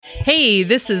Hey,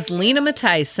 this is Lena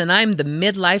Mattice, and I'm the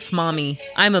Midlife Mommy.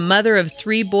 I'm a mother of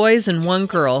 3 boys and 1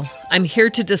 girl. I'm here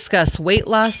to discuss weight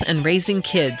loss and raising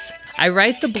kids. I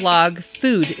write the blog,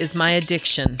 Food is My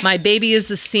Addiction. My baby is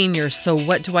a senior, so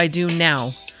what do I do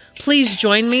now? Please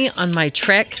join me on my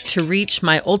trek to reach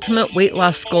my ultimate weight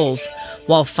loss goals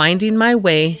while finding my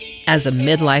way as a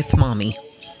midlife mommy.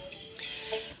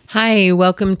 Hi,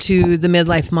 welcome to the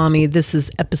Midlife Mommy. This is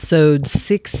episode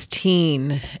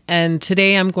 16, and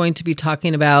today I'm going to be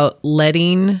talking about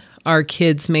letting our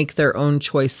kids make their own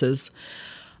choices.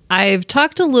 I've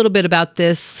talked a little bit about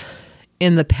this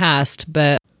in the past,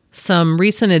 but some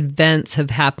recent events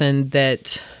have happened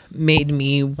that made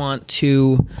me want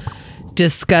to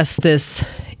discuss this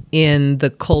in the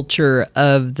culture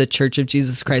of the Church of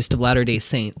Jesus Christ of Latter-day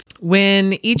Saints.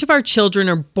 When each of our children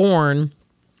are born,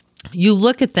 you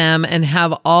look at them and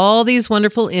have all these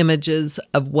wonderful images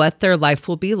of what their life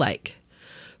will be like.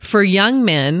 For young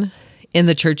men in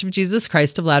the Church of Jesus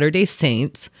Christ of Latter-day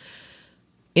Saints,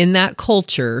 in that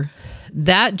culture,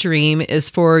 that dream is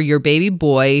for your baby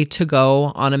boy to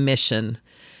go on a mission.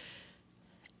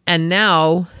 And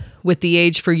now, with the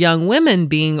age for young women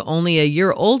being only a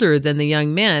year older than the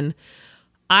young men,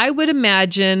 I would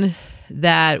imagine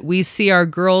that we see our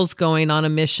girls going on a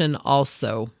mission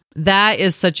also. That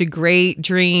is such a great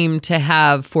dream to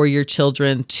have for your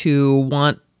children, to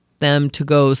want them to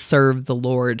go serve the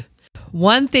Lord.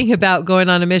 One thing about going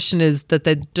on a mission is that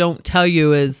they don't tell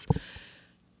you is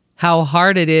how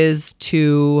hard it is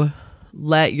to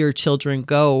let your children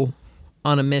go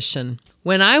on a mission.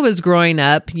 When I was growing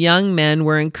up, young men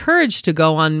were encouraged to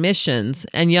go on missions,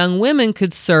 and young women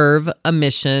could serve a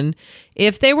mission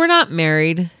if they were not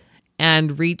married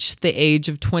and reached the age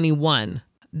of 21.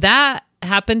 That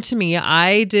happened to me.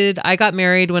 I got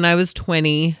married when I was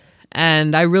 20,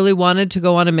 and I really wanted to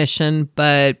go on a mission,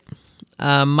 but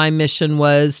my mission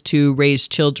was to raise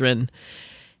children.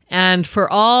 And for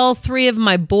all 3 of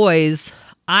my boys,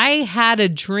 I had a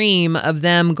dream of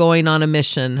them going on a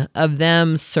mission, of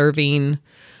them serving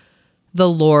the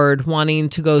Lord, wanting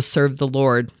to go serve the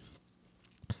Lord.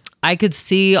 I could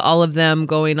see all of them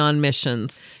going on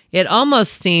missions. It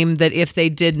almost seemed that if they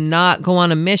did not go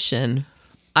on a mission,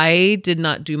 I did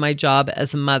not do my job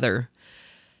as a mother.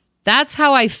 That's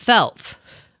how I felt.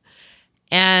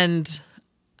 And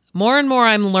more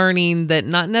I'm learning that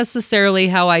not necessarily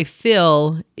how I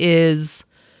feel is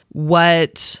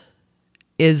what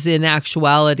is in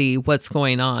actuality what's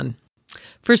going on.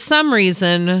 For some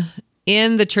reason,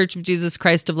 in the Church of Jesus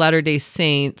Christ of Latter-day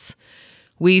Saints,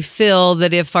 we feel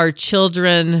that if our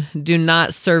children do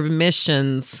not serve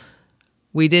missions,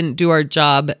 we didn't do our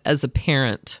job as a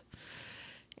parent.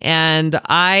 And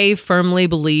I firmly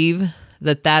believe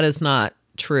that that is not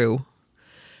true.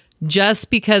 Just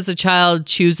because a child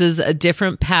chooses a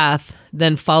different path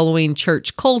than following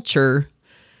church culture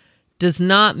does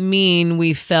not mean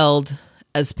we failed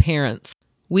as parents.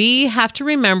 We have to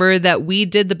remember that we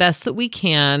did the best that we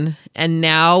can, and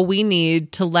now we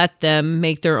need to let them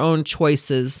make their own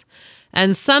choices.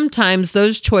 And sometimes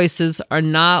those choices are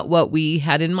not what we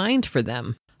had in mind for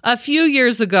them. A few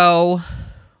years ago,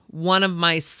 one of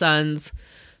my sons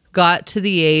got to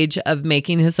the age of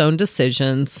making his own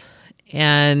decisions,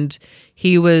 and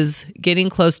he was getting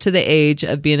close to the age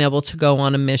of being able to go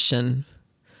on a mission.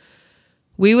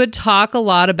 We would talk a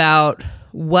lot about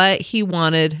what he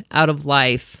wanted out of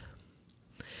life.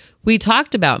 We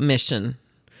talked about mission.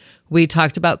 We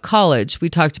talked about college. We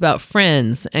talked about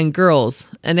friends and girls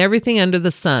and everything under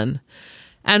the sun.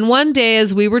 And one day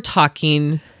as we were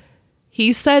talking,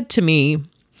 he said to me,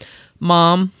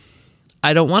 "Mom,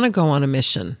 I don't want to go on a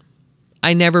mission.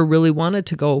 I never really wanted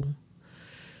to go."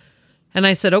 And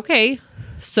I said, "Okay,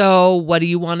 so what do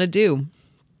you want to do?"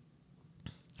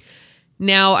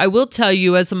 Now, I will tell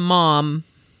you, as a mom,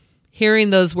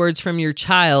 hearing those words from your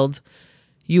child,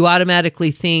 you automatically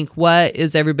think, what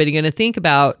is everybody going to think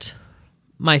about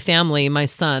my family, my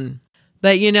son?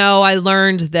 But I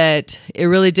learned that it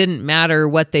really didn't matter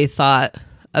what they thought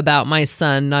about my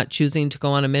son not choosing to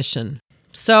go on a mission.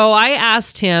 So I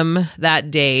asked him that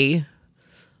day,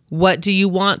 "What do you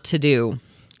want to do?"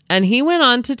 And he went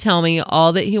on to tell me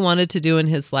all that he wanted to do in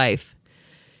his life.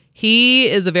 He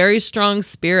is a very strong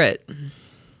spirit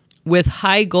with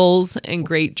high goals and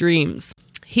great dreams.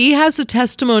 He has a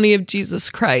testimony of Jesus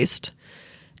Christ,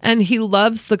 and he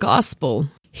loves the gospel.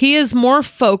 He is more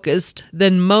focused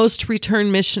than most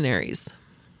return missionaries.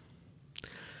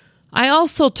 I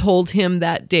also told him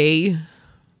that day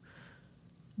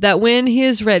that when he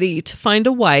is ready to find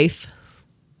a wife,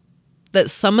 that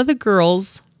some of the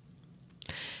girls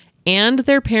and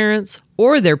their parents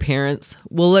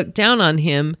will look down on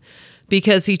him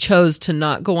because he chose to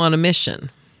not go on a mission.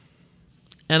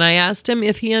 And I asked him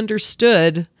if he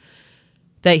understood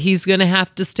that he's going to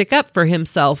have to stick up for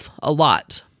himself a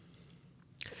lot.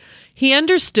 He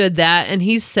understood that, and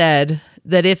he said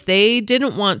that if they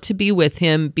didn't want to be with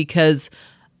him because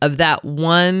of that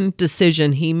one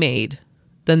decision he made,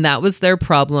 then that was their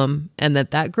problem, and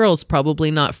that girl's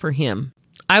probably not for him.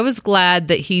 I was glad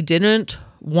that he didn't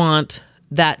want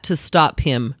that to stop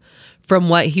him from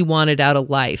what he wanted out of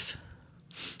life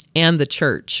and the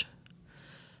church.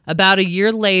 About a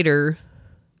year later,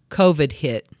 COVID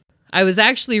hit. I was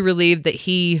actually relieved that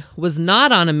he was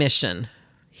not on a mission.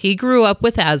 He grew up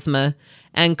with asthma,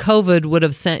 and COVID would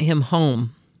have sent him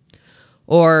home.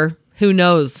 Or who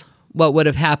knows what would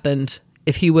have happened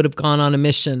if he would have gone on a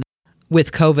mission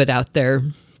with COVID out there.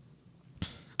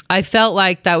 I felt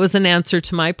like that was an answer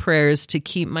to my prayers to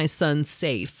keep my son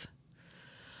safe.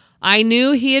 I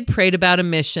knew he had prayed about a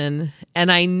mission, and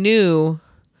I knew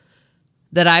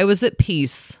that I was at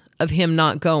peace of him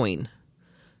not going.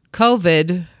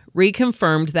 COVID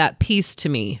reconfirmed that peace to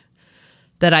me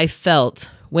that I felt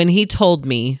when he told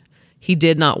me he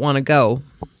did not want to go.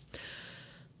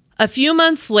 A few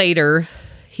months later,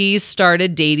 he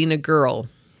started dating a girl.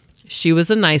 She was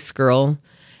a nice girl,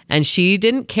 and she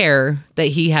didn't care that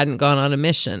he hadn't gone on a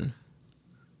mission.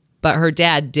 But her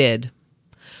dad did.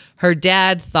 Her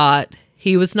dad thought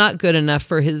he was not good enough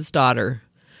for his daughter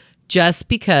just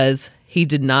because he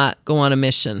did not go on a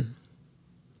mission.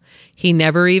 He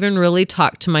never even really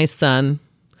talked to my son.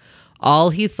 All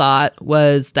he thought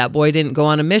was that boy didn't go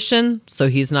on a mission, so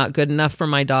he's not good enough for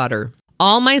my daughter.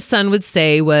 All my son would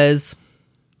say was,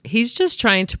 he's just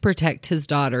trying to protect his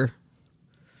daughter.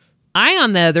 I,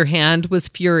 on the other hand, was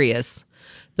furious.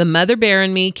 The mother bear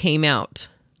in me came out.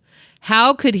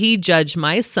 How could he judge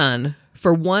my son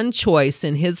for one choice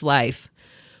in his life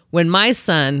when my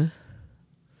son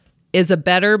is a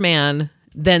better man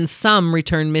than some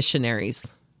returned missionaries?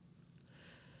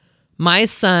 My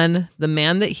son, the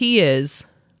man that he is,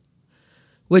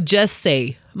 would just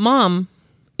say, Mom,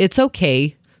 it's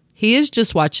okay. He is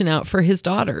just watching out for his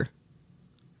daughter.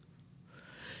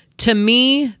 To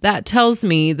me, that tells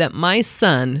me that my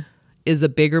son is a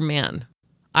bigger man.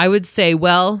 I would say,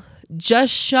 well,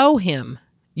 just show him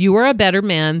you are a better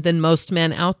man than most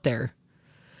men out there.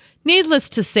 Needless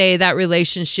to say, that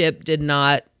relationship did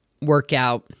not work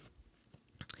out.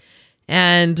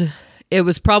 And it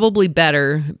was probably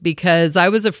better because I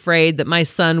was afraid that my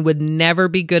son would never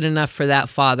be good enough for that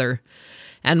father.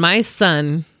 And my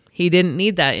son, he didn't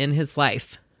need that in his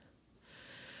life.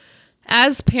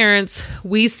 As parents,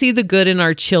 we see the good in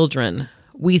our children.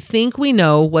 We think we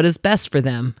know what is best for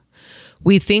them.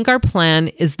 We think our plan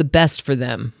is the best for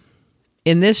them.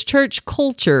 In this church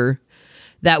culture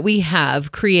that we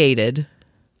have created,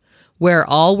 where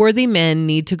all worthy men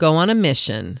need to go on a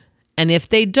mission, and if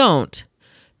they don't,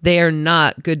 they are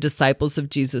not good disciples of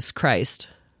Jesus Christ.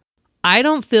 I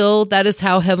don't feel that is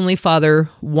how Heavenly Father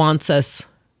wants us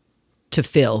to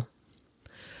feel.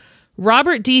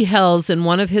 Robert D. Hales, in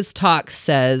one of his talks,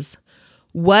 says,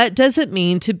 "What does it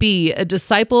mean to be a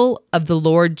disciple of the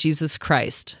Lord Jesus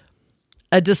Christ?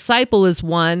 A disciple is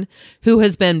one who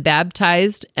has been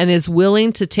baptized and is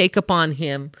willing to take upon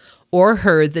him or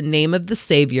her the name of the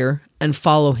Savior and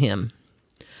follow him.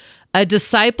 A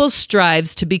disciple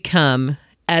strives to become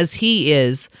as he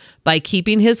is by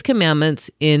keeping his commandments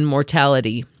in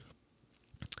mortality.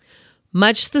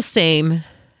 Much the same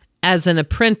as an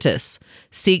apprentice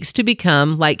seeks to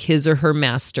become like his or her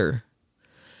master.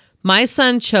 My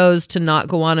son chose to not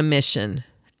go on a mission,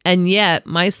 and yet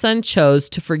my son chose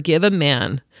to forgive a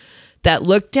man that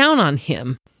looked down on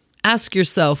him. Ask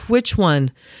yourself, which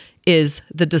one is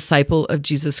the disciple of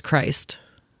Jesus Christ?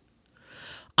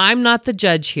 I'm not the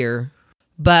judge here,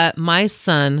 but my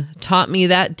son taught me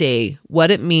that day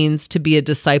what it means to be a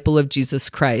disciple of Jesus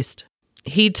Christ.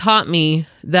 He taught me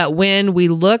that when we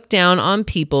look down on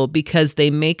people because they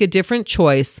make a different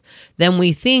choice than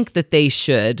we think that they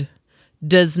should,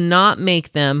 does not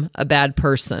make them a bad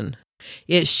person.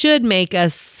 It should make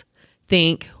us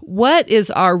think, what is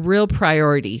our real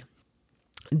priority?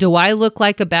 Do I look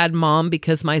like a bad mom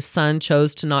because my son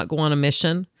chose to not go on a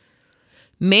mission?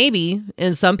 Maybe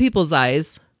in some people's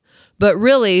eyes, but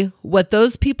really what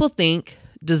those people think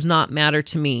does not matter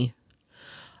to me.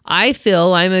 I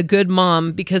feel I'm a good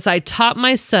mom because I taught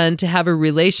my son to have a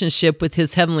relationship with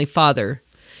his Heavenly Father.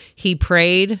 He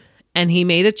prayed and he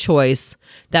made a choice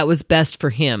that was best for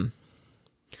him.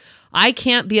 I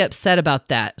can't be upset about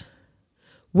that.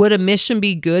 Would a mission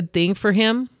be a good thing for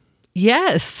him?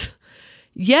 Yes.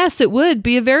 Yes, it would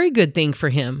be a very good thing for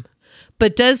him.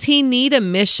 But does he need a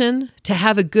mission to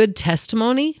have a good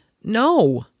testimony?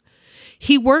 No.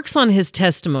 He works on his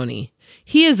testimony.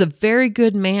 He is a very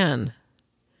good man.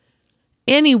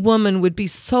 Any woman would be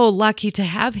so lucky to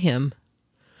have him.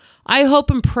 I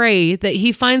hope and pray that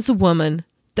he finds a woman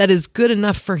that is good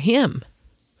enough for him.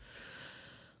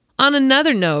 On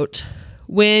another note,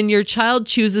 when your child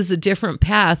chooses a different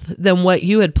path than what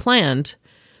you had planned,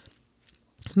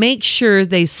 make sure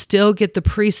they still get the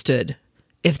priesthood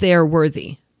if they are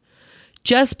worthy.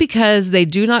 Just because they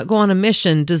do not go on a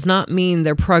mission does not mean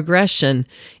their progression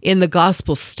in the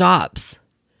gospel stops.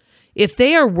 If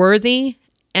they are worthy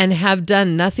and have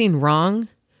done nothing wrong,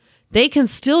 they can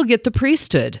still get the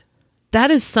priesthood.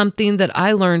 That is something that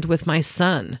I learned with my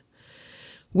son.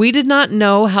 We did not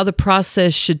know how the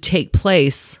process should take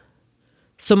place.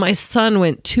 So my son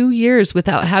went 2 years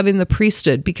without having the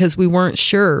priesthood because we weren't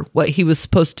sure what he was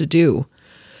supposed to do.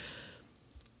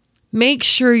 Make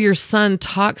sure your son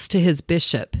talks to his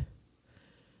bishop.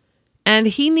 And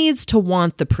he needs to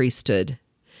want the priesthood.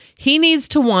 He needs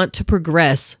to want to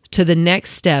progress to the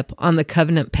next step on the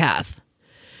covenant path.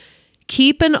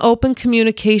 Keep an open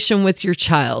communication with your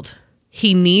child.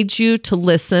 He needs you to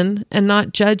listen and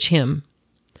not judge him.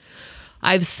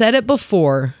 I've said it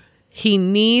before. He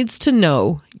needs to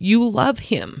know you love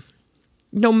him,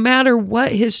 no matter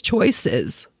what his choice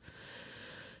is.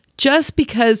 Just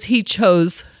because he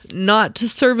chose not to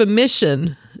serve a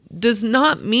mission does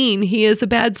not mean he is a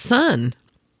bad son.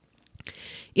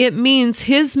 It means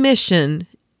his mission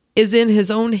is in his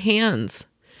own hands.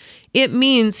 It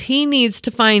means he needs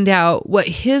to find out what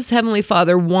his Heavenly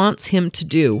Father wants him to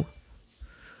do.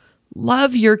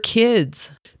 Love your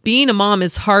kids. Being a mom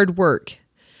is hard work,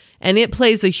 and it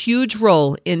plays a huge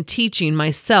role in teaching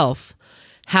myself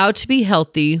how to be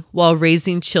healthy while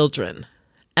raising children.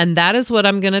 And that is what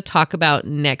I'm going to talk about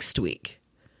next week.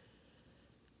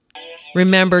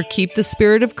 Remember, keep the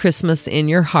spirit of Christmas in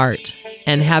your heart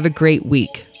and have a great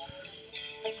week.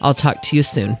 I'll talk to you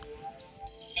soon.